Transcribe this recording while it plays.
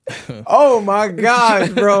Oh my gosh,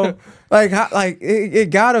 bro. It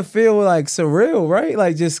gotta feel like surreal, right?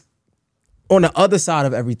 Like just on the other side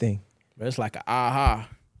of everything. It's like an aha.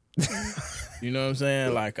 You know what I'm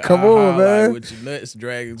saying? Like a Come aha, on, man. like with your nuts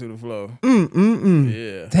dragging to the floor.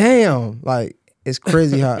 Yeah. Damn. Like it's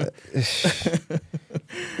crazy how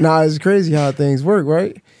it's crazy how things work,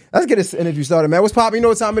 right? Let's get this interview started, man. What's poppin'? You know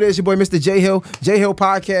what time it is? Your boy, Mr. J Hill. J Hill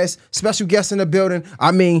Podcast. Special guest in the building.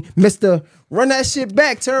 I mean, Mr. Run that shit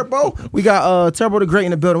back, Turbo. We got Turbo the Great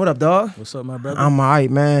in the building. What up, dog? What's up, my brother? I'm all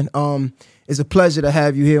right, man. It's a pleasure to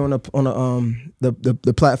have you here on the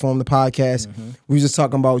platform, the podcast. Mm-hmm. We was just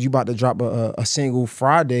talking about you about to drop a single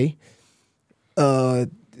Friday. We're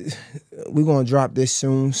gonna drop this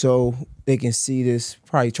soon so they can see this.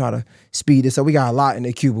 Probably try to speed this up. We got a lot in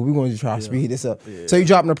the queue, but we're gonna try to speed this up. Yeah. So you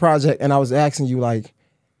dropping the project, and I was asking you like,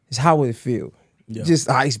 how would it feel? Yeah. Just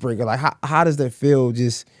icebreaker. Like how does that feel?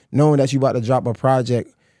 Just knowing that you about to drop a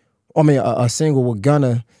project. I mean, a single with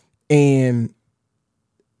Gunna, and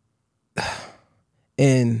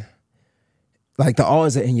like the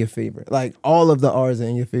odds are in your favor. Like all of the odds are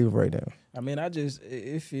in your favor right now. I mean,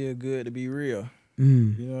 it feel good to be real.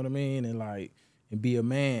 You know what I mean? And be a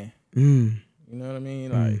man. You know what I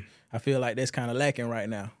mean? Like I feel like that's kind of lacking right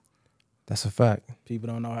now. That's a fact. People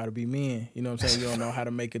don't know how to be men. You know what I'm saying? You don't know how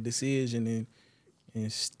to make a decision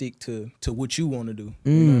and stick to what you want to do.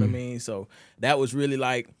 You know what I mean? So that was really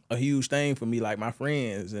like a huge thing for me. Like my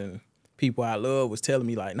friends and people I love was telling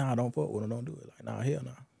me like, nah, don't fuck with him, don't do it. Like, nah, hell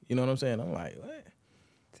no. You know what I'm saying? I'm like, what?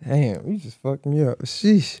 Damn, you just fucked me up.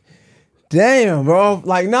 Sheesh. Damn, bro.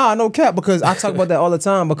 Like, nah, no cap, because I talk about that all the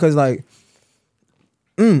time because like,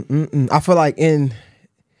 I feel like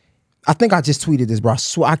I think I just tweeted this, bro. I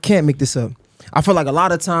swear, I can't make this up. I feel like a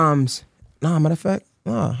lot of times, matter of fact,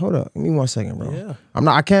 hold up. Give me 1 second, bro. Yeah.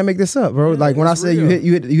 I can't make this up, bro. Yeah, like when I say you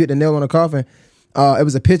hit the nail on the coffin, it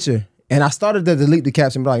was a picture. And I started to delete the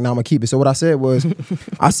caption, but like, I'm gonna keep it. So what I said was,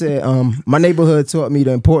 my neighborhood taught me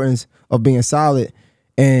the importance of being solid.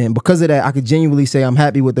 And because of that, I could genuinely say I'm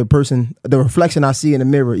happy with the reflection I see in the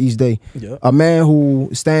mirror each day. Yep. A man who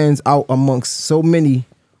stands out amongst so many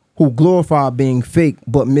who glorify being fake,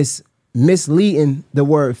 but misleading the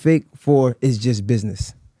word fake for is just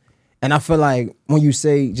business. And I feel like when you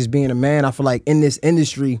say just being a man, I feel like in this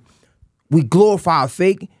industry, we glorify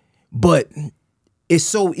fake, but it's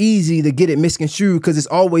so easy to get it misconstrued because it's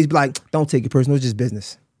always like, don't take it personal, it's just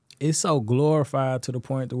business. It's so glorified to the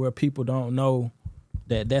point to where people don't know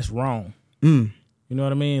that that's wrong. You know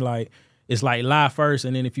what I mean? Like, it's like lie first,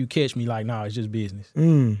 and then if you catch me, like, nah, it's just business. Like,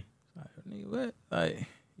 nigga, what? Like,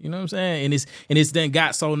 you know what I'm saying? And it's then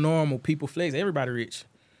got so normal. People flex. Everybody rich.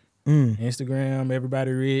 Instagram,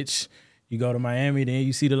 everybody rich. You go to Miami, then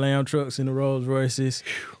you see the Lamb trucks and the Rolls Royces.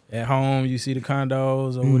 At home, you see the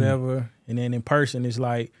condos or whatever. And then in person, it's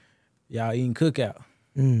like y'all eating cookout.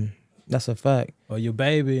 That's a fact. Or your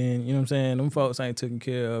baby, and you know what I'm saying? Them folks ain't taken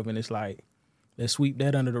care of, and it's like, let's sweep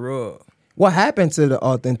that under the rug. What happened to the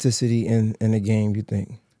authenticity in the game, you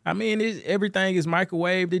think? I mean, everything is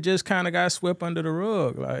microwaved. It just kind of got swept under the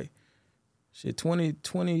rug. Like, shit,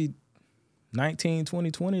 2019,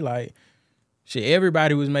 2020, like, shit,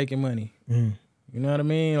 everybody was making money. You know what I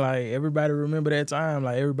mean? Like, everybody remember that time.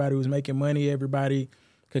 Like, everybody was making money. Everybody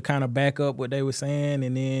could kind of back up what they were saying,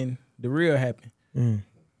 and then the real happened. You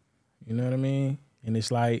know what I mean? And it's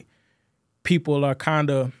like people are kind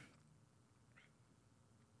of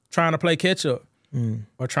trying to play catch up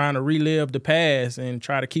or trying to relive the past and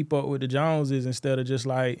try to keep up with the Joneses instead of just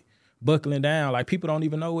like buckling down. Like people don't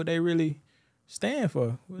even know what they really stand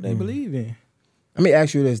for, what they believe in. Let me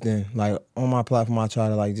ask you this then. Like on my platform, I try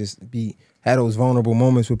to like just have those vulnerable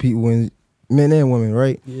moments with people, men and women,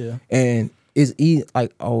 right? Yeah. And it's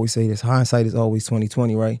like I always say this, hindsight is always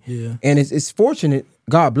 20/20, right? Yeah. And it's fortunate,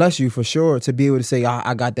 God bless you for sure, to be able to say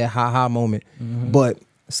I got that ha moment. But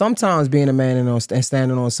sometimes being a man and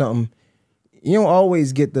standing on something, you don't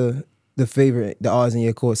always get the favor, the odds in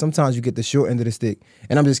your court. Sometimes you get the short end of the stick.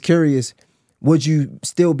 And I'm just curious, would you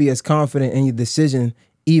still be as confident in your decision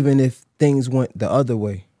even if things went the other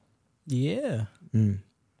way? Yeah.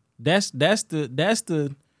 That's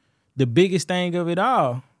the biggest thing of it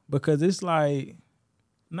all, because it's like,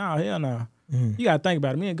 nah, hell no. You gotta think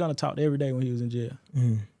about it. Me and Gunna talked every day when he was in jail.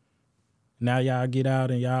 Now y'all get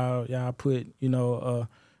out and y'all put,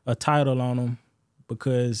 a title on him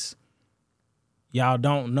because y'all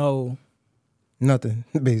don't know nothing,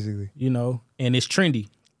 basically. And it's trendy.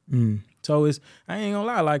 So I ain't gonna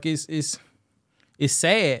lie, like it's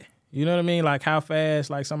sad. You know what I mean? Like how fast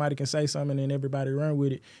like somebody can say something and everybody run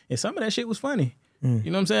with it. And some of that shit was funny. You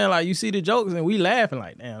know what I'm saying? Like you see the jokes and we laughing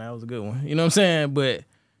like, damn, that was a good one. You know what I'm saying? But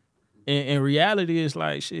in reality, it's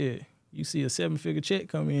like shit. You see a 7-figure check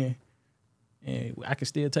come in, and I can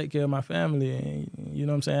still take care of my family, and you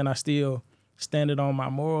know what I'm saying. I still standing on my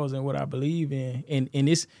morals and what I believe in, and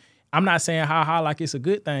it's. I'm not saying ha like it's a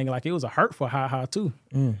good thing. Like it was a hurtful ha too.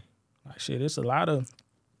 Like shit, it's a lot of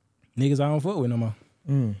niggas I don't fuck with no more.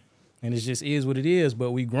 And it just is what it is.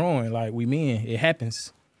 But we growing, like we men. It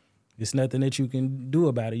happens. It's nothing that you can do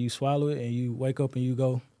about it. You swallow it and you wake up and you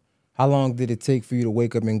go. How long did it take for you to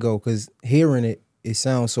wake up and go? Because hearing it, it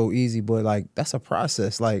sounds so easy, but like that's a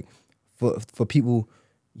process. Like for people,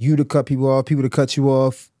 you to cut people off, people to cut you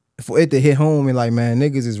off, for it to hit home and like, man,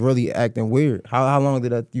 niggas is really acting weird. How long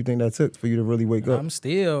did you think that took for you to really wake up? I'm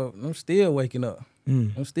still waking up.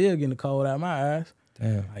 I'm still getting the cold out of my eyes.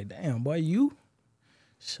 Damn. Like, damn, boy, you.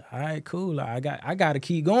 All right, cool. Like, I got to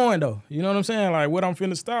keep going though. You know what I'm saying? Like, what I'm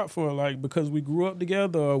finna stop for? Like, because we grew up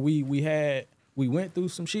together, or we went through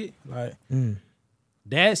some shit. Like,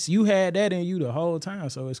 you had that in you the whole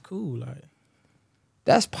time, so it's cool. Like,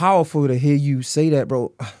 that's powerful to hear you say that,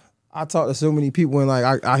 bro. I talk to so many people and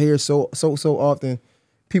like I hear so often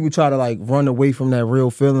people try to like run away from that real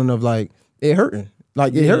feeling of like it hurting.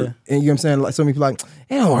 Like it hurt. And you know what I'm saying? Like so many people like,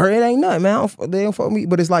 it don't hurt, it ain't nothing, man. They don't fuck with me.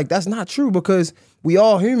 But it's like that's not true because we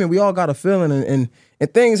all human. We all got a feeling and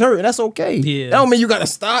things hurt, and that's okay. Yeah. That don't mean you gotta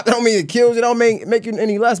stop. That don't mean it kills you. That don't make you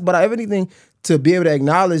any less. But if anything, to be able to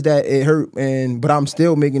acknowledge that it hurt but I'm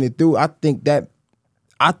still making it through, I think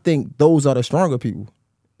those are the stronger people,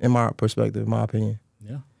 in my perspective, in my opinion.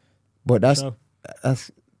 Yeah. But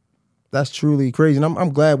that's truly crazy. And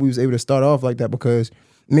I'm glad we was able to start off like that because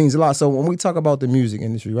it means a lot. So when we talk about the music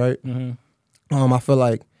industry, right? I feel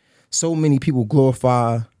like so many people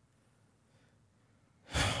glorify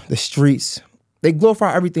the streets. They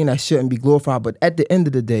glorify everything that shouldn't be glorified. But at the end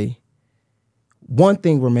of the day, one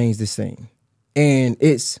thing remains the same. And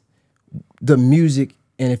it's the music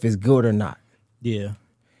and if it's good or not. Yeah.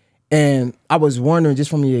 And I was wondering, just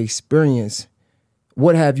from your experience,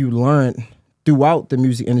 what have you learned throughout the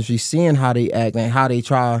music industry, seeing how they act and how they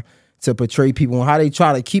try to portray people and how they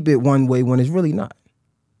try to keep it one way when it's really not?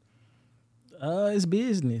 It's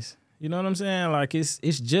business. You know what I'm saying? Like it's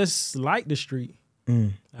just like the street,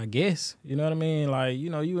 I guess. You know what I mean? Like, you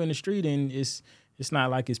know, you in the street and it's not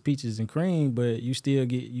like it's peaches and cream, but you still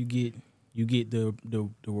get the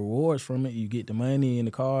rewards from it. You get the money and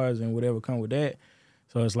the cars and whatever come with that.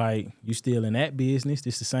 So it's like you still in that business.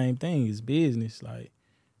 It's the same thing. It's business. Like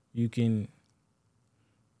you can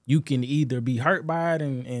either be hurt by it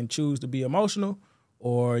and choose to be emotional,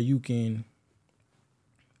 or you can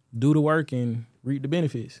do the work and reap the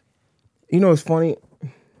benefits. You know, it's funny.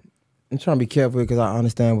 I'm trying to be careful because I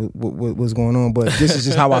understand what's going on, but this is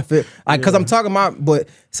just how I feel. Like, because I'm talking about, but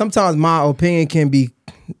sometimes my opinion can be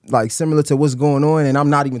like similar to what's going on, and I'm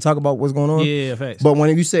not even talking about what's going on. Yeah, facts. But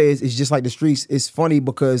when you say it's just like the streets, it's funny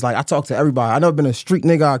because like I talk to everybody. I never been a street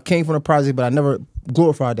nigga. I came from the project, but I never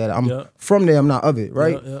glorified that. I'm from there. I'm not of it,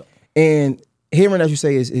 right? And hearing that you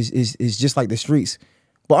say is just like the streets,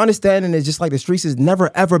 but understanding it's just like the streets has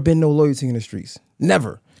never ever been no loyalty in the streets,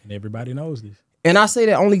 never. And everybody knows this. And I say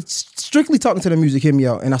that only strictly talking to the music, hear me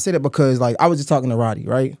out. And I say that because like I was just talking to Roddy,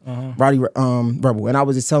 right? Roddy Rebel. And I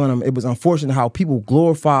was just telling him it was unfortunate how people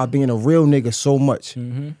glorify being a real nigga so much.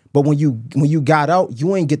 But when you got out,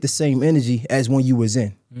 you ain't get the same energy as when you was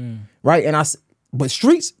in. Right? But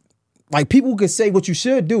streets, like people can say what you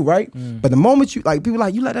should do, right? But the moment you like people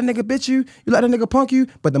like you let that nigga bitch you let that nigga punk you,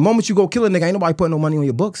 but the moment you go kill a nigga, ain't nobody putting no money on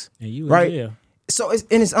your books. Right? So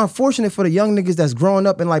it's unfortunate for the young niggas that's growing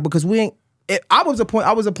up and like because we ain't I was a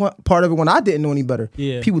part of it when I didn't know any better.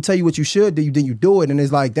 Yeah. People tell you what you should do, then you do it, and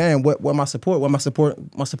it's like, damn, what my support? What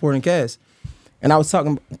my supporting cast? And I was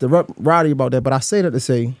talking to Roddy about that, but I say that to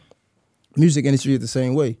say, music industry is the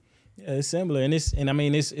same way. Yeah, it's similar, and it's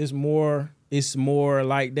more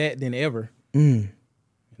like that than ever. And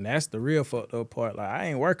that's the real fucked up part. Like I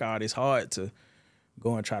ain't work all this hard to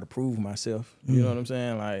go and try to prove myself. You know what I'm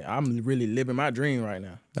saying? Like I'm really living my dream right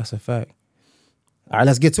now. That's a fact. All right,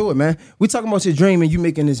 let's get to it, man. We talking about your dream and you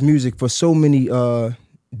making this music for so many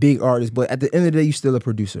big artists, but at the end of the day, you still a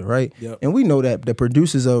producer, right? Yep. And we know that the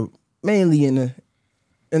producers are mainly in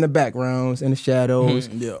the backgrounds, in the shadows.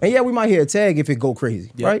 Yep. And yeah, we might hear a tag if it go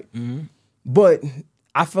crazy, right? But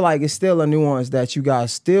I feel like it's still a nuance that you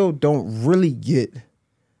guys still don't really get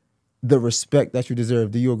the respect that you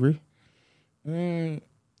deserve. Do you agree?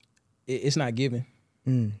 It's not given,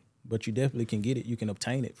 but you definitely can get it. You can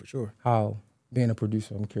obtain it for sure. How? Being a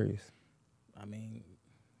producer, I'm curious. I mean,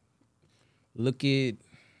 look at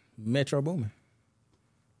Metro Boomin.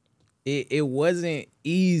 It wasn't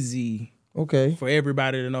easy for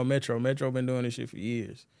everybody to know Metro. Metro been doing this shit for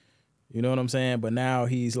years. You know what I'm saying? But now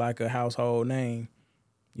he's like a household name,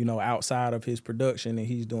 you know, outside of his production, and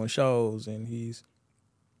he's doing shows and he's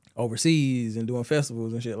overseas and doing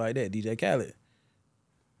festivals and shit like that. DJ Khaled.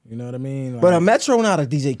 You know what I mean? Like, but a Metro not a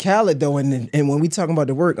DJ Khaled though, and when we talking about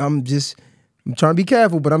the work, I'm trying to be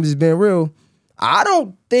careful, but I'm just being real. I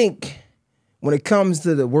don't think when it comes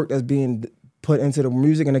to the work that's being put into the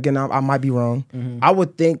music, and again, I might be wrong. Mm-hmm. I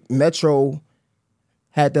would think Metro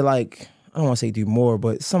had to like, I don't want to say do more,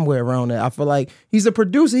 but somewhere around that. I feel like he's a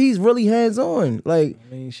producer. He's really hands on. Like,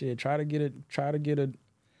 I mean, shit. Try to get a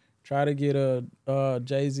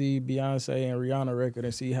Jay-Z, Beyonce, and Rihanna record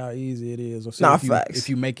and see how easy it is. Or see if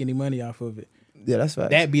you make any money off of it. Yeah, that's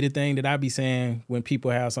facts. That be the thing that I be saying when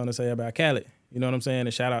people have something to say about Khaled. You know what I'm saying?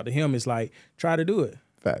 And shout out to him. It's like, try to do it.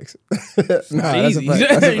 Facts. It's not easy. You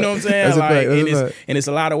know what I'm saying? Like, and it's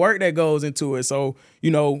a lot of work that goes into it. So,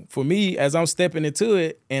 you know, for me, as I'm stepping into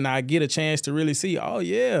it and I get a chance to really see, oh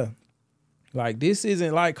yeah, like this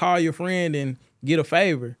isn't like call your friend and get a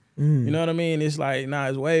favor. You know what I mean? It's like, nah,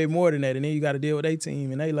 it's way more than that. And then you got to deal with their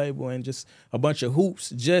team and they label and just a bunch of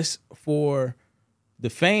hoops just for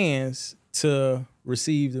the fans to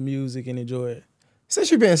receive the music and enjoy it.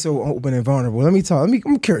 Since you're being so open and vulnerable, let me talk.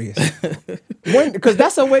 I'm curious. Because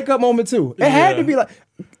that's a wake up moment too. It had to be like,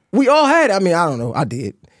 we all had it. I mean, I don't know. I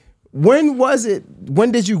did. When was it?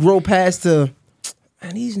 When did you grow past man,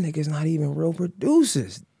 these niggas not even real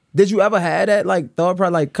producers? Did you ever have that like thought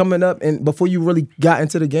probably like coming up and before you really got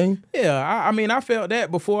into the game? Yeah, I mean, I felt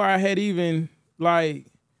that before I had even like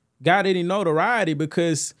got any notoriety,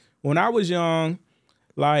 because when I was young,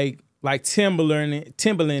 like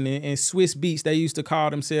Timbaland and Swiss Beats, they used to call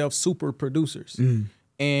themselves super producers.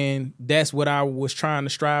 And that's what I was trying to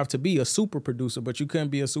strive to be, a super producer. But you couldn't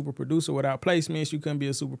be a super producer without placements. You couldn't be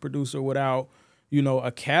a super producer without, you know,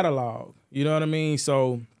 a catalog. You know what I mean?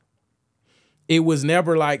 So it was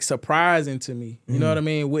never like surprising to me. You know what I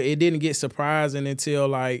mean? It didn't get surprising until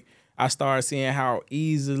like I started seeing how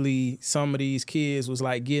easily some of these kids was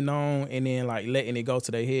like getting on and then like letting it go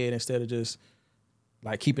to their head instead of just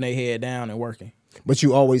like keeping their head down and working. But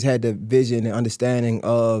you always had the vision and understanding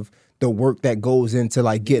of the work that goes into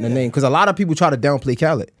like getting a name, because a lot of people try to downplay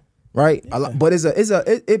Khaled, right? But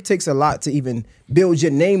it takes a lot to even build your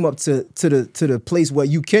name up to the place where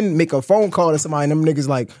you can make a phone call to somebody and them niggas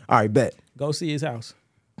like, all right, bet. Go see his house.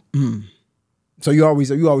 So you always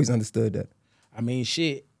understood that. I mean,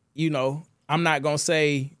 shit, you know, I'm not gonna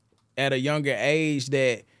say at a younger age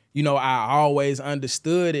that, you know, I always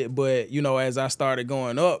understood it, but, you know, as I started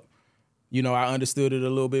going up, you know, I understood it a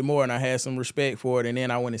little bit more and I had some respect for it, and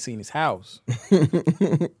then I went and seen his house.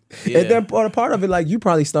 And then part of it, like, you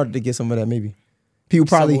probably started to get some of that maybe. People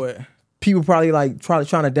probably like trying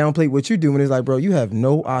to downplay what you do, and it's like, bro, you have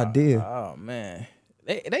no idea. Oh, man.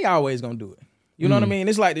 They always gonna do it. You know what I mean?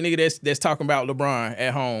 It's like the nigga that's talking about LeBron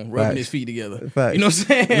at home, rubbing his feet together. Facts. You know what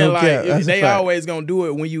I'm saying? No like they always gonna do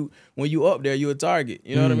it when you up there, you a target.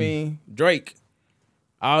 You know what I mean? Drake,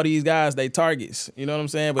 all these guys, they targets. You know what I'm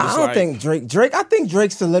saying? But I think Drake. I think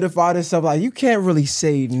Drake solidified himself. Like, you can't really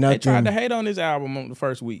say nothing. They tried to hate on this album on the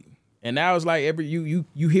first week, and now it's like you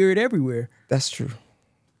hear it everywhere. That's true.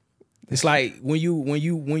 It's like when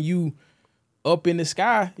you up in the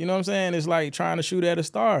sky, you know what I'm saying? It's like trying to shoot at a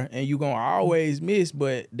star, and you gonna always miss.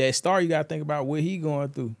 But that star, you gotta think about what he going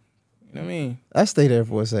through. You know what I mean? Let's stay there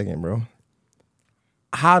for a second, bro.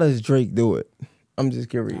 How does Drake do it? I'm just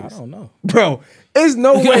curious. I don't know, bro. It's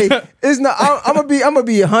no way. It's not. I'm gonna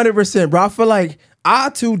be 100%, bro. I feel like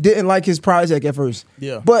I too didn't like his project at first.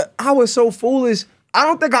 Yeah. But I was so foolish. I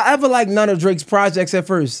don't think I ever liked none of Drake's projects at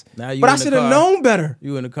first. But I should have known better.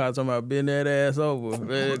 You in the car talking about bend that ass over,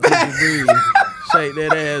 man. Shake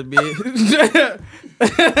that ass, bitch.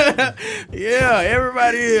 Yeah,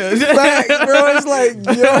 everybody is. Facts, bro. It's like,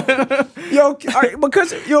 yo,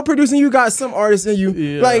 because you're producing, you got some artists in you.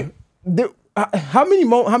 Yeah. Like, how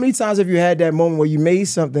many times have you had that moment where you made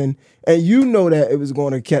something and you know that it was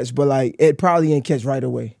going to catch, but like it probably didn't catch right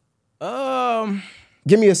away?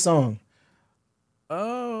 Give me a song.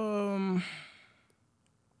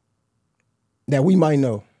 That we might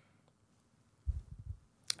know.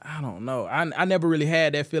 I don't know. I never really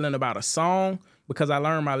had that feeling about a song because I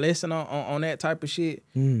learned my lesson on that type of shit.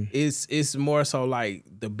 It's more so like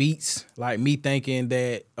the beats, like me thinking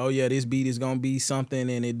that, oh yeah, this beat is gonna be something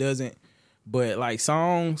and it doesn't. But like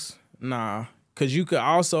songs, nah. Cause you could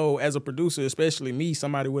also, as a producer, especially me,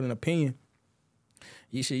 somebody with an opinion,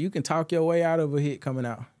 you can talk your way out of a hit coming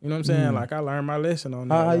out. You know what I'm saying? Like I learned my lesson on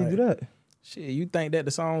that. How you do that? Shit, you think that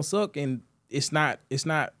the song suck and it's not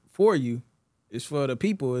for you. It's for the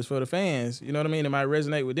people. It's for the fans. You know what I mean? It might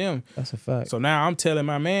resonate with them. That's a fact. So now I'm telling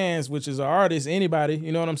my mans, which is an artist, anybody,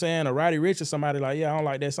 you know what I'm saying? A Roddy Ricch or somebody like, yeah, I don't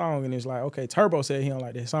like that song. And it's like, okay, Turbo said he don't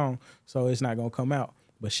like that song, so it's not going to come out.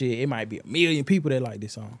 But shit, it might be 1 million people that like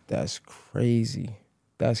this song. That's crazy.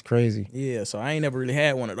 That's crazy. Yeah, so I ain't never really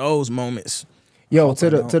had one of those moments. Yo, to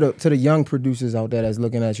the young producers out there that's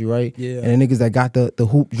looking at you, right? Yeah. And the niggas that got the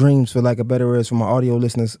hoop dreams, for like a better word, for my audio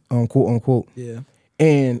listeners, quote unquote. Yeah.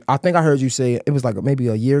 And I think I heard you say, it was like maybe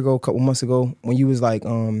a year ago, a couple months ago, when you was like,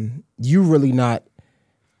 you really not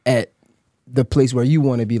at the place where you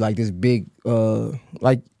want to be, like this big,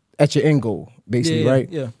 like at your end goal, basically, right?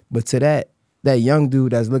 Yeah. But to that young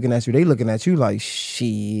dude that's looking at you, they looking at you like,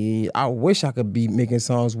 shit, I wish I could be making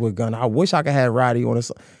songs with Gunna. I wish I could have Roddy on a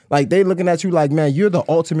song. Like, they looking at you like, man, you're the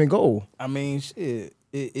ultimate goal. I mean, shit,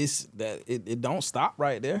 it don't stop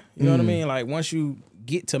right there. You know what I mean? Like, once you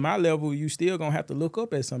get to my level, you still gonna have to look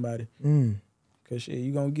up at somebody. Cause shit,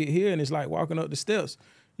 you gonna get here and it's like walking up the steps.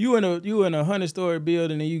 You in a 100-story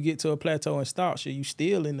building and you get to a plateau and stop. Shit, you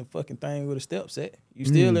still in the fucking thing with the steps at. You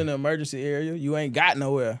still in the emergency area. You ain't got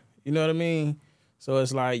nowhere. You know what I mean? So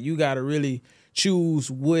it's like you gotta really choose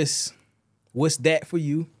what's that for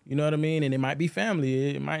you. You know what I mean? And it might be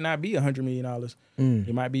family. It might not be $100 million.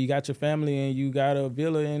 It might be you got your family and you got a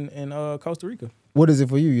villa in Costa Rica. What is it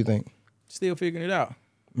for you think? Still figuring it out.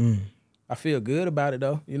 I feel good about it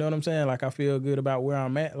though. You know what I'm saying? Like I feel good about where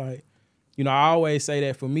I'm at. Like, you know, I always say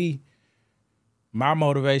that for me, my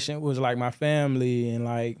motivation was like my family and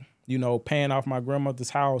like, you know, paying off my grandmother's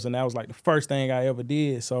house. And that was like the first thing I ever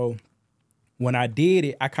did. So when I did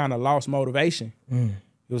it, I kind of lost motivation.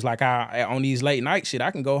 It was like on these late night shit,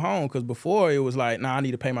 I can go home. Cause before it was like, nah, I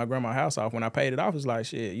need to pay my grandma's house off. When I paid it off, it's like,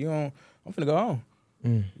 shit, I'm finna go home.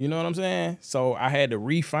 You know what I'm saying? So I had to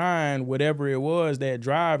refine whatever it was, that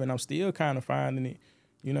drive, and I'm still kind of finding it.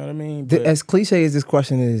 You know what I mean? But, as cliche as this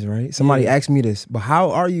question is, right? Somebody asked me this, but how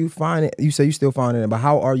are you finding, you say you still finding it, but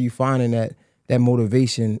how are you finding that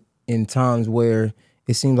motivation in times where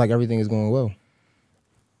it seems like everything is going well?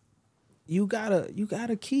 You gotta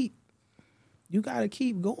keep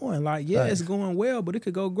going. Like, yeah, it's going well, but it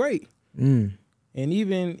could go great. And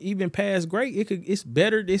even past great, it's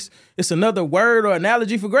better. It's another word or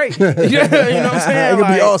analogy for great. You know what I'm saying? It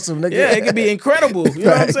could be awesome, nigga. Yeah, it could be incredible. You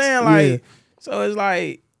know what I'm saying? Like, so it's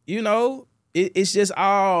like, you know, it's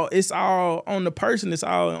all on the person. It's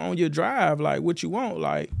all on your drive, like what you want.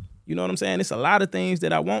 Like, you know what I'm saying? It's a lot of things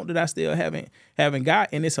that I want that I still haven't got,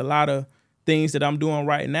 and it's a lot of things that I'm doing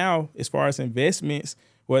right now as far as investments,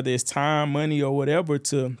 whether it's time, money, or whatever,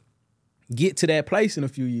 to get to that place in a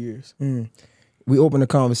few years. We opened the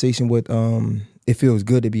conversation with it feels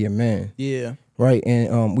good to be a man. Yeah. Right?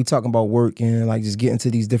 And we talking about work and like just getting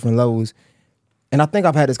to these different levels. And I think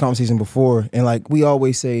I've had this conversation before, and like we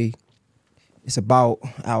always say it's about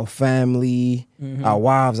our family, our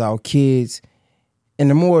wives, our kids. And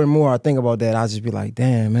the more and more I think about that, I just be like,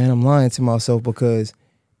 damn, man, I'm lying to myself, because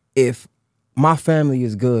if my family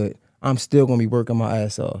is good, I'm still gonna be working my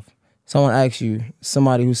ass off. Someone asks you,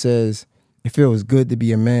 somebody who says it feels good to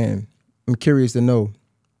be a man, I'm curious to know,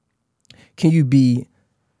 can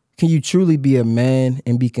you truly be a man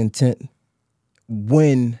and be content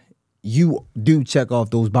when you do check off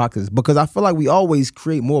those boxes? Because I feel like we always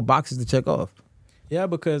create more boxes to check off. Yeah,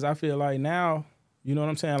 because I feel like now, you know what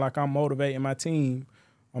I'm saying? Like I'm motivating my team.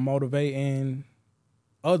 I'm motivating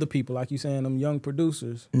other people, like you saying, them young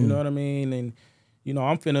producers. You know what I mean? And you know,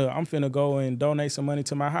 I'm finna go and donate some money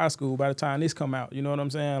to my high school by the time this come out. You know what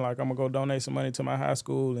I'm saying? Like I'm gonna go donate some money to my high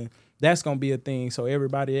school, and that's gonna be a thing. So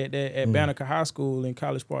everybody at Banneker High School in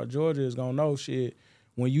College Park, Georgia, is gonna know, shit,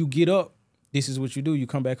 when you get up, this is what you do. You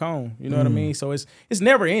come back home. You know what I mean? So it's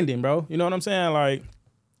never ending, bro. You know what I'm saying? Like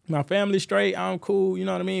my family's straight, I'm cool. You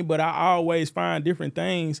know what I mean? But I always find different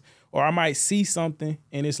things, or I might see something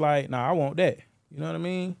and it's like, nah, I want that. You know what I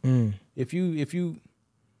mean?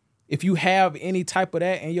 If you have any type of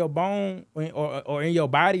that in your bone or in your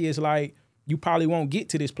body, it's like you probably won't get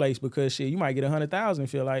to this place, because shit, you might get 100,000 and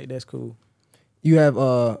feel like that's cool. You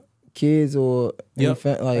have kids or like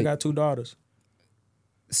I got 2 daughters.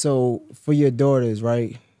 So for your daughters,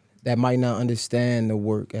 right, that might not understand the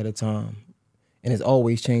work at a time, and it's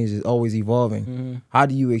always changing, it's always evolving. How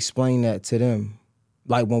do you explain that to them?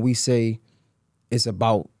 Like when we say it's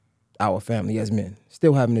about our family as men,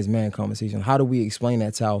 still having this man conversation, how do we explain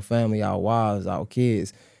that to our family, our wives, our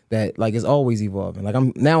kids, that like it's always evolving? Like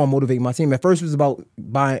I'm motivating my team. At first it was about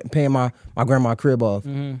paying my grandma crib off.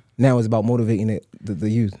 Now it's about motivating the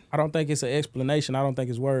youth. I don't think it's an explanation. I don't think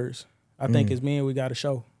it's words. I think it's men we got to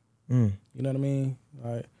show. You know what I mean?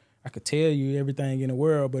 Like I could tell you everything in the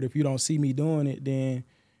world, but if you don't see me doing it, then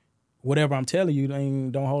whatever I'm telling you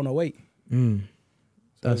don't hold no weight. So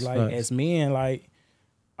That's like facts. as men, like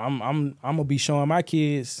I'm gonna be showing my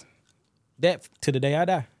kids that to the day I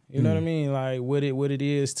die. You know what I mean? Like what it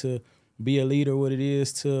is to be a leader, what it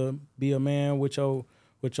is to be a man, what your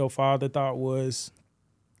father thought was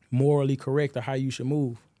morally correct or how you should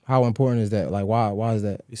move. How important is that? Like, why is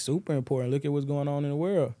that? It's super important. Look at what's going on in the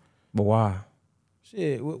world. But why?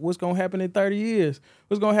 Shit, what's gonna happen in 30 years?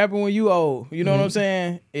 What's gonna happen when you old? You know what I'm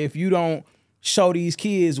saying? If you don't show these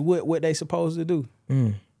kids what they supposed to do,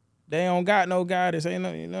 they don't got no guidance. Ain't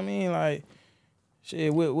no, you know what I mean? Like,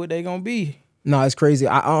 shit, what they gonna be? No, it's crazy.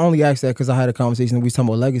 I only asked that because I had a conversation and we was talking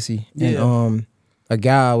about legacy. Yeah. And a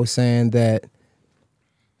guy was saying that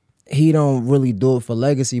he don't really do it for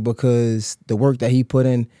legacy because the work that he put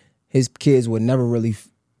in, his kids would never really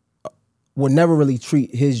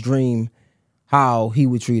treat his dream how he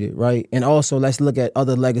would treat it, right? And also, let's look at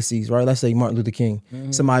other legacies, right? Let's say Martin Luther King,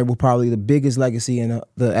 somebody with probably the biggest legacy in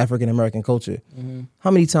the African-American culture.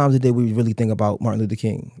 How many times did we really think about Martin Luther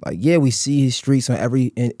King? Like, yeah, we see his streets in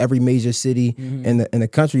every major city in the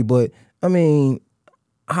country, but I mean,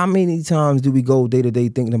 how many times do we go day to day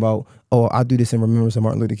thinking about, oh, I do this in remembrance of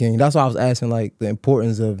Martin Luther King? That's why I was asking, like, the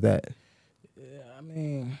importance of that. Yeah, I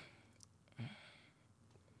mean,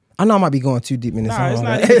 I know I might be going too deep in this. nah, it's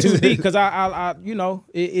not even too deep because I you know,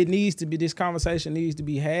 it needs to be, this conversation needs to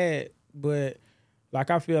be had, but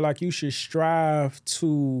like I feel like you should strive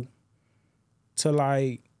to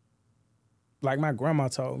like my grandma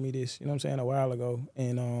told me this, you know what I'm saying, a while ago,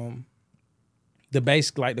 and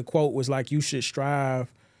the quote was like, you should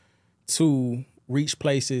strive to reach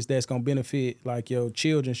places that's gonna benefit like your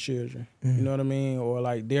children's children, you know what I mean, or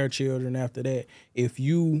like their children after that. If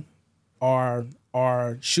you are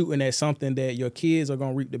shooting at something that your kids are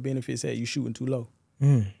gonna reap the benefits at, you shooting too low.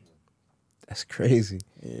 That's crazy.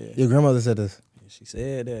 Yeah. Your grandmother said this. She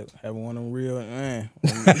said that, having one of them real, one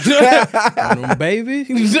of them baby.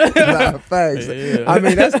 Nah, facts. Yeah. I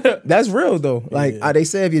mean, that's real though. Like they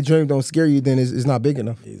say, if your dream don't scare you, then it's not big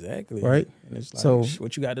enough. Exactly. Right? And it's like, So-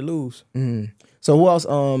 what you got to lose? So who else?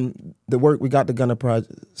 The work we got the Gunna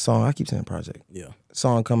project song. I keep saying project. Yeah.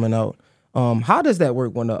 Song coming out. How does that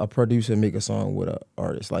work when a producer make a song with an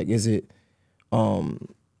artist? Like, is it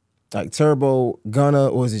like Turbo, Gunna,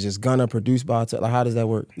 or is it just Gunna produced by Like, how does that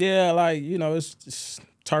work? Yeah, like, you know, it's just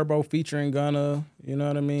Turbo featuring Gunna, you know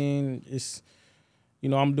what I mean? It's, you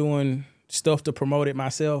know, I'm doing stuff to promote it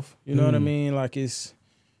myself, you know what I mean? Like, it's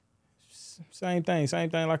same thing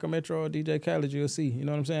like a Metro or DJ Khaled you'll see, you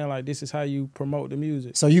know what I'm saying? Like, this is how you promote the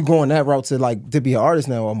music. So you going that route to be an artist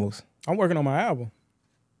now almost? I'm working on my album.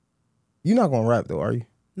 You're not gonna rap though, are you?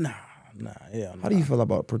 Nah, yeah. How do you feel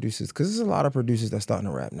about producers? Because there's a lot of producers that's starting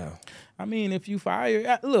to rap now. I mean, if you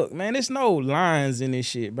fire, look, man, there's no lines in this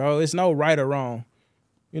shit, bro. It's no right or wrong.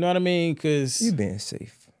 You know what I mean? Because You being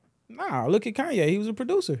safe. nah, look at Kanye. He was a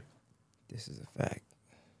producer. This is a fact.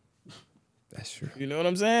 That's true. You know what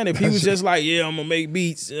I'm saying? If he was just like, yeah, I'm gonna make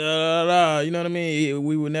beats, you know what I mean?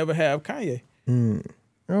 We would never have Kanye.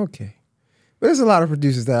 Okay. But there's a lot of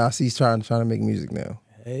producers that I see trying to make music now.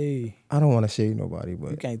 Hey, I don't want to shade nobody, you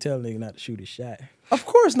but can't tell a nigga not to shoot his shot. of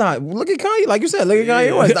course not. Look at Kanye, like you said. Look at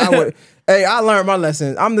Kanye West. Hey, I learned my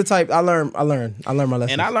lesson. I'm the type. I learned my lesson.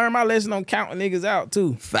 And I learned my lesson on counting niggas out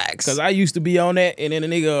too. Facts. Cause I used to be on that, and then a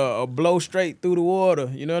nigga blow straight through the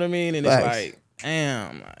water. You know what I mean? And Facts. it's like,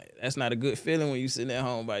 damn, like, that's not a good feeling when you sitting at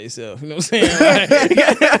home by yourself. You know what I'm saying?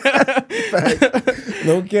 Like,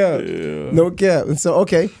 No cap. No cap. And so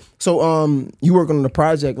so you working on the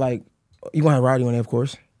project, like you gonna have Roddy on there, of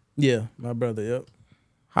course. yeah, my brother. Yep.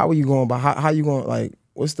 How are you going about how you going, like,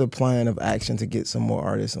 what's the plan of action to get some more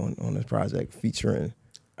artists on this project featuring?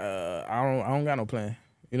 I don't got no plan.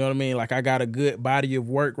 You know what I mean? Like, I got a good body of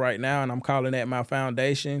work right now, and I'm calling that my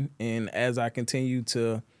foundation. And as I continue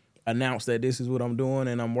to announce that this is what I'm doing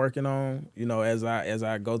and I'm working on, you know, as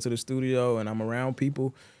I go to the studio and I'm around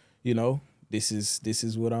people, you know, this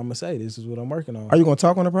is what I'm gonna say. This is what I'm working on. Are you gonna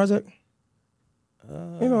talk on the project?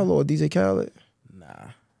 You know, a little DJ Khaled.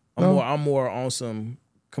 Nah, No? I'm more on some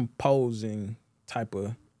composing type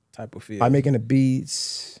of feel. By making the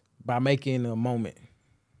beats. By making a moment,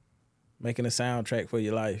 making a soundtrack for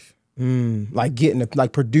your life.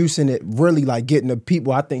 Like producing it, really like getting the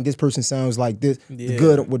people. I think this person sounds like this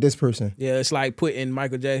good with this person. Yeah, it's like putting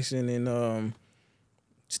Michael Jackson and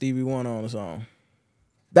Stevie Wonder on a song.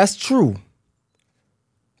 That's true.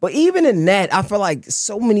 But even in that, I feel like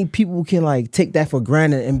so many people can like take that for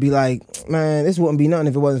granted and be like, man, this wouldn't be nothing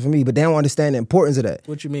if it wasn't for me. But they don't understand the importance of that.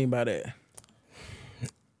 What you mean by that?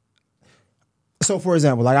 So for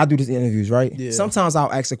example, like I do these interviews, right? Yeah. Sometimes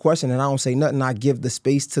I'll ask a question and I don't say nothing. I give the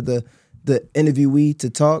space to the the interviewee to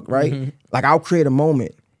talk, right? Mm-hmm. Like I'll create a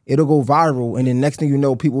moment, it'll go viral, and then next thing you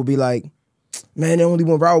know, people will be like, man, they only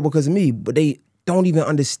went viral because of me, but they don't even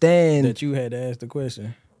understand that you had to ask the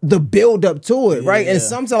question. The build up to it, right? Yeah. And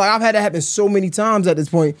sometimes like I've had that happen so many times at this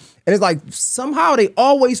point, and it's like somehow they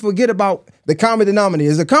always forget about the common denominator.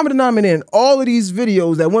 There's a common denominator in all of these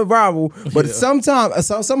videos that went viral, but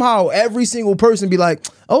somehow every single person be like,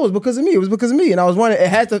 "Oh, it's because of me. It was because of me." And I was wondering,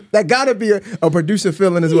 that gotta be a producer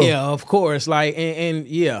feeling as well. Yeah, of course. Like and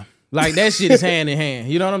yeah, like that shit is hand in hand.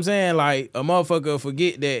 You know what I'm saying? Like a motherfucker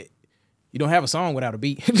forget that. You don't have a song without a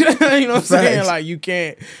beat. You know what I'm saying? Like you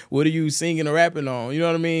can't, what are you singing or rapping on? You know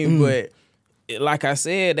what I mean? But like I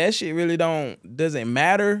said, that shit really doesn't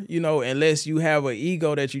matter, you know, unless you have an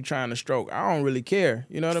ego that you trying to stroke. I don't really care.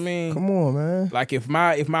 You know what I mean? Come on, man. Like if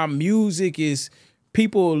my music is,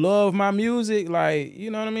 people love my music, like,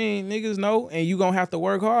 you know what I mean? Niggas know, and you gonna have to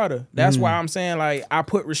work harder. That's why I'm saying, like, I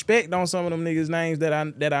put respect on some of them niggas' names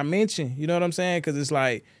that I mentioned. You know what I'm saying? Because it's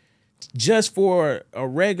like, just for a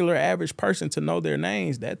regular average person to know their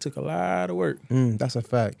names, that took a lot of work. That's a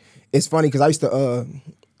fact. It's funny because I used to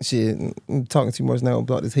I'm talking too much now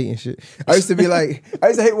about this hating shit. I used to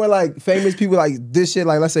hate when like famous people like this shit,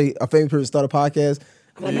 like let's say a famous person start a podcast.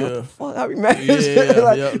 I'm like, what the fuck? I be mad.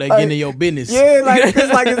 They getting in your business. Yeah,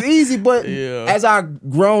 like it's easy, but as I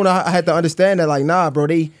grown, I had to understand that like, nah, bro,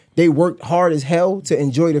 they worked hard as hell to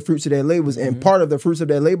enjoy the fruits of their labors, and part of the fruits of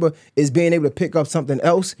their labor is being able to pick up something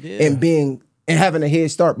else and having a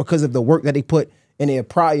head start because of the work that they put in their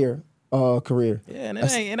prior career. Yeah, and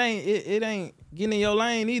it ain't getting in your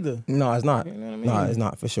lane either. No, it's not. You know what I mean? No, it's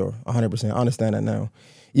not for sure. 100%. I understand that now.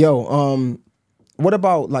 Yo, what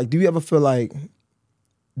about like? Do you ever feel like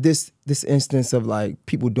this instance of like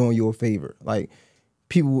people doing you a favor, like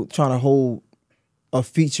people trying to hold a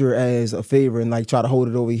feature as a favor and like try to hold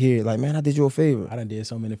it over here, like, man, I did you a favor. I done did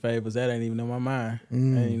so many favors that ain't even know my mind. That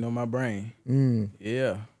ain't even know my brain.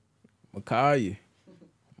 Yeah, I'ma call you.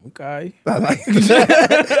 I need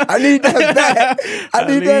that back. I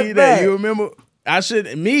need that back. You remember? I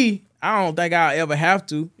don't think I'll ever have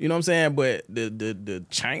to. You know what I'm saying? But the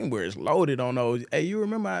chamber is loaded on those. Hey, you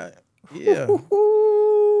remember? Yeah.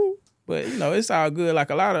 But you know, it's all good. Like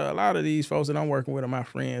a lot of these folks that I'm working with are my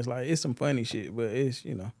friends. Like it's some funny shit, but it's,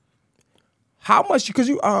 you know. How much? Because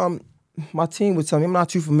you my team was telling me, I'm not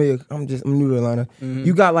too familiar. I'm new to Atlanta.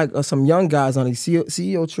 You got like some young guys on the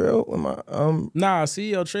CEO Trail. Nah,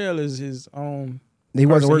 CEO Trail is his own. He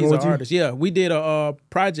wasn't working He's with an you? artist. Yeah, we did a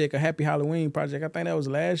project, a Happy Halloween project. I think that was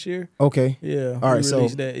last year. Okay. Yeah. All right. So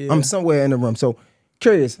that, yeah. I'm somewhere in the room. So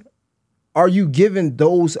curious, are you giving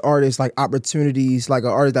those artists like opportunities, like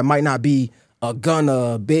an artist that might not be a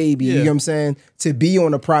Gunna, Baby, you know what I'm saying, to be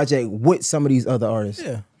on a project with some of these other artists?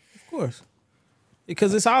 Yeah, of course.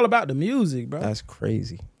 Because it's all about the music, bro. That's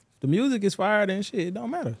crazy. The music is fired and shit. It don't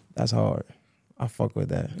matter. That's hard. I fuck with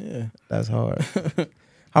that. Yeah. That's hard.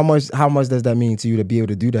 How much does that mean to you to be able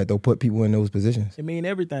to do that, though, put people in those positions? It mean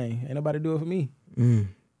everything. Ain't nobody do it for me.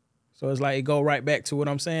 So it's like it go right back to what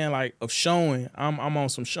I'm saying, like of showing. I'm on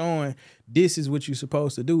some showing. This is what you're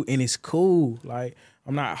supposed to do, and it's cool. Like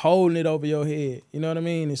I'm not holding it over your head. You know what I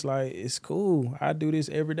mean? It's like it's cool. I do this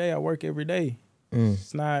every day. I work every day.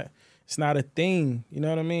 It's not a thing. You know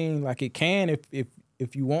what I mean? Like it can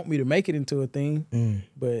if you want me to make it into a thing,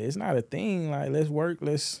 but it's not a thing. Like let's work.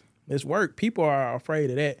 Let's work. People are afraid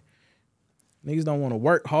of that. Niggas don't want to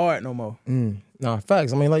work hard no more. No,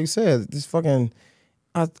 facts. I mean, like you said, this fucking.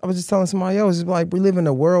 I was just telling somebody else, it's like we live in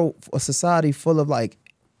a society full of like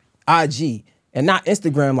IG and not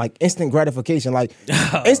Instagram, like instant gratification, like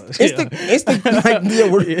instant. Like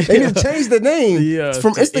they need to change the name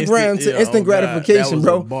from Instagram to instant gratification, that was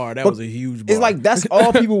bro. A bar. That was a huge bar. It's like that's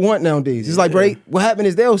all people want nowadays. It's like, bro, what happened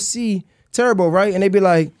is they'll see Turbo, right, and they be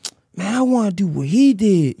like, man, I want to do what he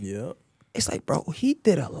did. Yeah. It's like, bro, he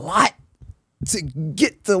did a lot to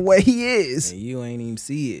get to where he is, and you ain't even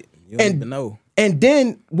see it. You don't even know. And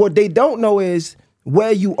then what they don't know is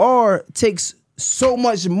where you are takes so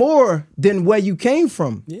much more than where you came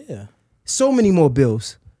from. Yeah. So many more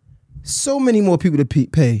bills. So many more people to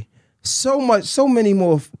pay. So many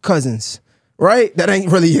more cousins, right? That ain't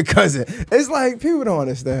really your cousin. It's like people don't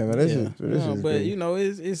understand, man. But crazy. You know,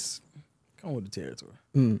 it's come with the territory.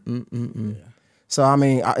 Yeah. So I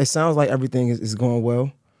mean, it sounds like everything is going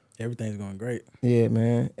well. Everything's going great. Yeah,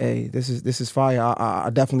 man. Hey, this is fire.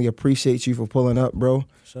 I definitely appreciate you for pulling up, bro.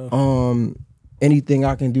 Sure. Anything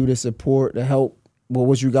I can do to support, to help with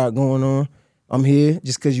what you got going on, I'm here.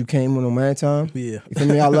 Just because you came on my time. Yeah. You feel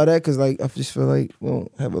me? I love that because like I just feel like we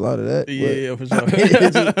don't have a lot of that. Yeah, for sure.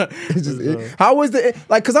 How was the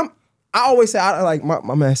like? Because I always say, like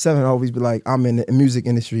my man Seven always be like, I'm in the music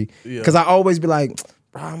industry. Because I always be like,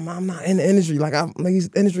 bro, I'm not in the industry. Like, I'm like these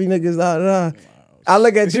industry niggas, I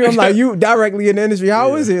look at you, I'm like, you directly in the industry.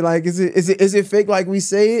 How is it? Like, is it fake like we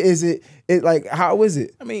say it? Is it like, how is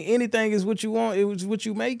it? I mean, anything is what you want. It was what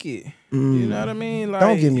you make it. You know what I mean? Like,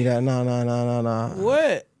 don't give me that. Nah.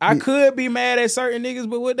 What? I could be mad at certain niggas,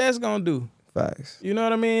 but what that's gonna do? Facts. You know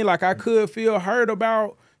what I mean? Like, I could feel hurt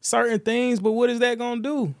about certain things, but what is that gonna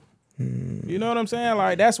do? You know what I'm saying?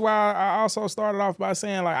 Like, that's why I also started off by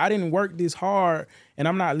saying, like, I didn't work this hard and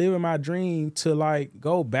I'm not living my dream to, like,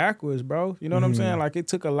 go backwards, bro. You know what I'm saying? Like, it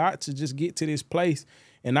took a lot to just get to this place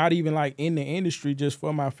and not even, like, in the industry, just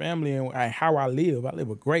for my family and how I live. I live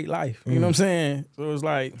a great life. You know what I'm saying? So it's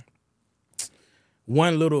like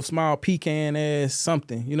one little small pecan ass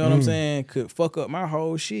something, you know what I'm saying, could fuck up my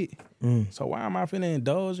whole shit. So why am I finna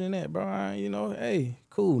indulge in that, bro? Hey,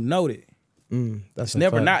 cool, noted. It's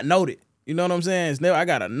never not noted. You know what I'm saying? It's never. I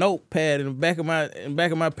got a notepad in the back of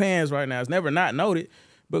my pants right now. It's never not noted,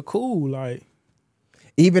 but cool. Like,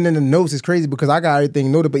 even in the notes, it's crazy because I got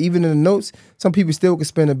everything noted. But even in the notes, some people still can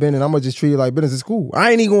spend a bin, and I'm gonna just treat it like business. It's cool.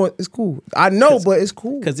 I ain't even going. It's cool. I know, but it's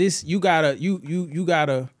cool. Cause you gotta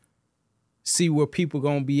see where people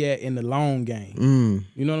gonna be at in the long game.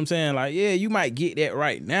 You know what I'm saying? Like, yeah, you might get that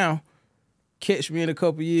right now. Catch me in a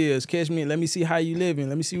couple years. Catch me. Let me see how you living.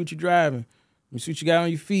 Let me see what you driving. Let me see what you got on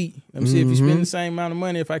your feet. Let me see if you spend the same amount of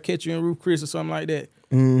money if I catch you in Roof Chris or something like that.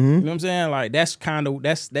 You know what I'm saying? Like, that's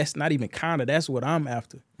not even kinda, that's what I'm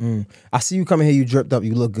after. I see you coming here, you dripped up,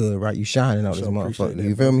 you look good, right? You shining out this motherfucker.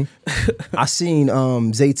 You feel me? I seen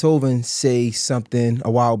Zaytoven say something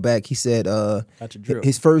a while back. He said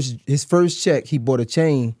his first check, he bought a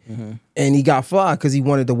chain and he got fired because he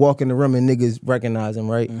wanted to walk in the room and niggas recognize him,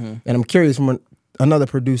 right? And I'm curious from another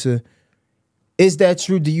producer, is that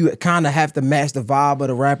true? Do you kind of have to match the vibe of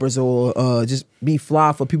the rappers or just be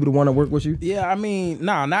fly for people to want to work with you? Yeah, I mean,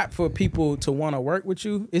 not for people to want to work with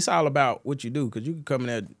you. It's all about what you do, because you can come in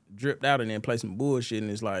there dripped out and then play some bullshit and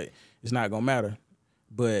it's like, it's not going to matter.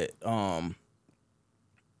 But I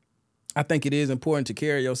think it is important to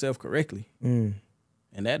carry yourself correctly. And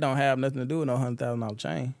that don't have nothing to do with no $100,000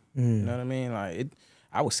 chain. You know what I mean? Like,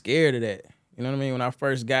 I was scared of that. You know what I mean? When I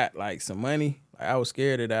first got, like, some money, I was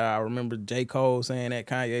scared of that. I remember J. Cole saying that,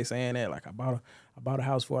 Kanye saying that. Like, I bought a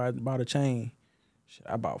house before I bought a chain. Shit,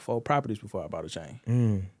 I bought 4 properties before I bought a chain.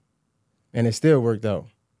 And it still worked out.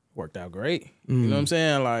 Worked out great. You know what I'm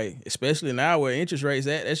saying? Like, especially now where interest rates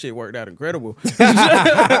at, that shit worked out incredible.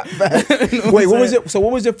 Wait, what was it? So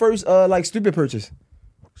what was your first like stupid purchase?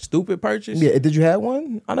 Stupid purchase? Yeah, did you have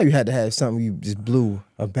one? I know you had to have something you just blew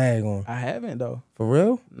a bag on. I haven't though. For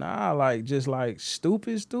real? Nah, like just like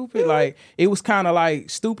stupid. Like, it was kind of like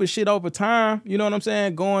stupid shit over time. You know what I'm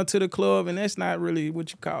saying? Going to the club, and that's not really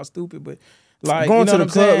what you call stupid, but like going you know to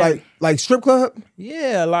the club, saying? like strip club.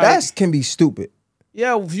 Yeah, like that can be stupid.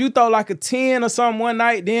 Yeah, if you throw like a 10 or something one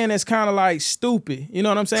night, then it's kind of like stupid. You know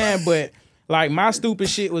what I'm saying? But like my stupid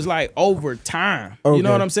shit was like over time. Okay. You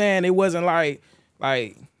know what I'm saying? It wasn't like.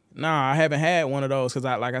 Nah, I haven't had one of those because,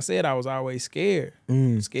 like I said, I was always scared.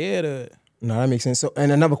 Scared of it. No, that makes sense. So,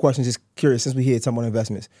 and another question, just curious, since we here talking about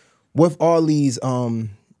investments, with all these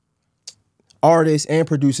artists and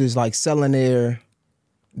producers like selling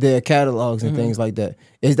their catalogs and things like that,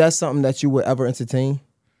 is that something that you would ever entertain?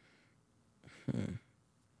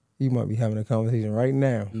 You might be having a conversation right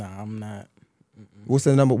now. Nah, I'm not. What's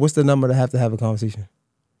the number? What's the number to have a conversation?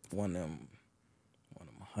 One of them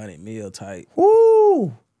 100 mil type.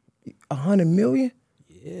 Woo! 100 million?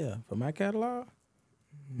 Yeah, for my catalog.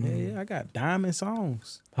 Yeah, I got diamond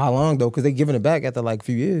songs. How long though? Because they giving it back after like a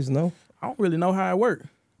few years, no? I don't really know how it worked.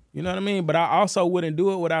 You know what I mean? But I also wouldn't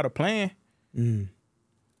do it without a plan. You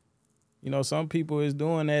know, some people is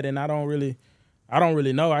doing that, and I don't really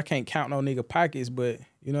know. I can't count no nigga pockets, but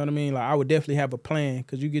you know what I mean? Like, I would definitely have a plan,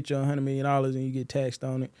 because you get your $100 million and you get taxed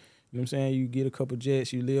on it. You know what I'm saying? You get a couple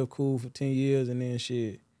jets, you live cool for 10 years, and then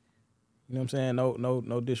shit. You know what I'm saying?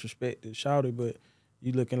 No disrespect to Shawty, but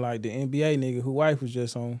you looking like the NBA nigga whose wife was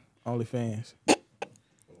just on OnlyFans.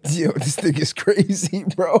 Yo, this thing is crazy,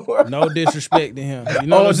 bro. No disrespect to him. You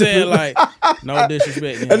know what I'm saying? Like, no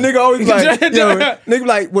disrespect to him. A nigga always like, nigga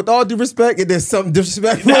like, with all due respect, and there's some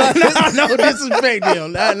disrespect. No disrespect to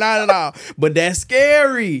him. Not at all. But that's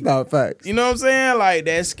scary. No, facts. You know what I'm saying? Like,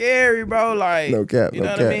 that's scary, bro. Like, no cap, you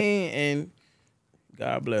know what I mean? And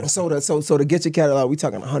God bless. So to get your catalog, we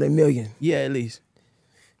talking 100 million. Yeah, at least.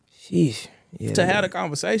 Sheesh. Yeah, to have a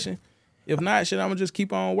conversation. If not, shit, I'm gonna just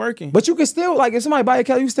keep on working. But you can still, like, if somebody buy a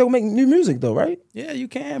catalog, you still make new music though, right? Yeah, you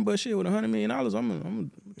can. But shit, with $100 million,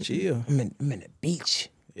 I'm chill. I'm in the beach.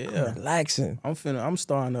 Yeah, relaxing. I'm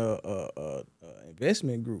starting a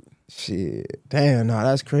investment group. Shit, damn, nah,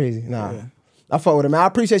 that's crazy. Nah, Yeah. I fuck with it, man. I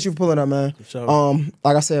appreciate you for pulling up, man. For sure.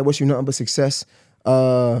 Like I said, wish you nothing but success.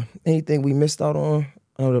 Anything we missed out on?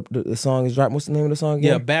 I know the song is dropping. What's the name of the song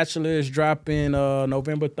again? Yeah, Bachelor is dropping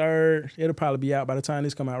November 3rd. It'll probably be out by the time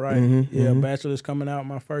this come out, right? Bachelor is coming out,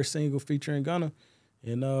 my first single featuring Gunna.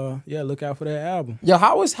 And look out for that album. Yeah,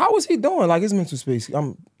 how is he doing? Like his mental space.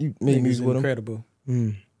 You made music with him. Incredible.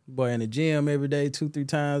 Boy in the gym every day, 2-3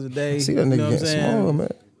 times a day. See that nigga know what I'm getting saying? small, man.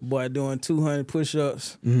 Boy doing 200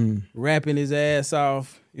 push-ups, rapping his ass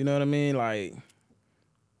off. You know what I mean? Like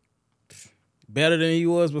better than he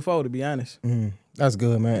was before, to be honest. That's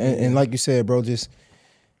good, man. And like you said, bro, just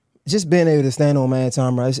being able to stand on man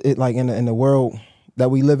time, right? It like in the world that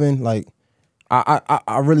we live in, like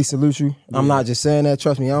I really salute you. Yeah. I'm not just saying that.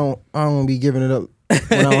 Trust me, I don't want to be giving it up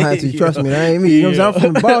when I don't have to. Trust me, that ain't me. You know what I'm saying?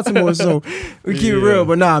 I'm from Baltimore, so we keep it real.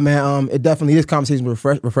 But nah, man, it definitely, this conversation was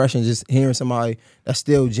refreshing, just hearing somebody that's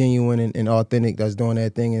still genuine and authentic, that's doing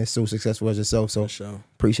that thing and is so successful as yourself. So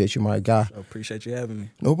appreciate you, my guy. Appreciate you having me.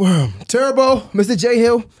 No problem. Turbo, Mr. J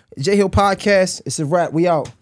Hill Podcast. It's a wrap. We out.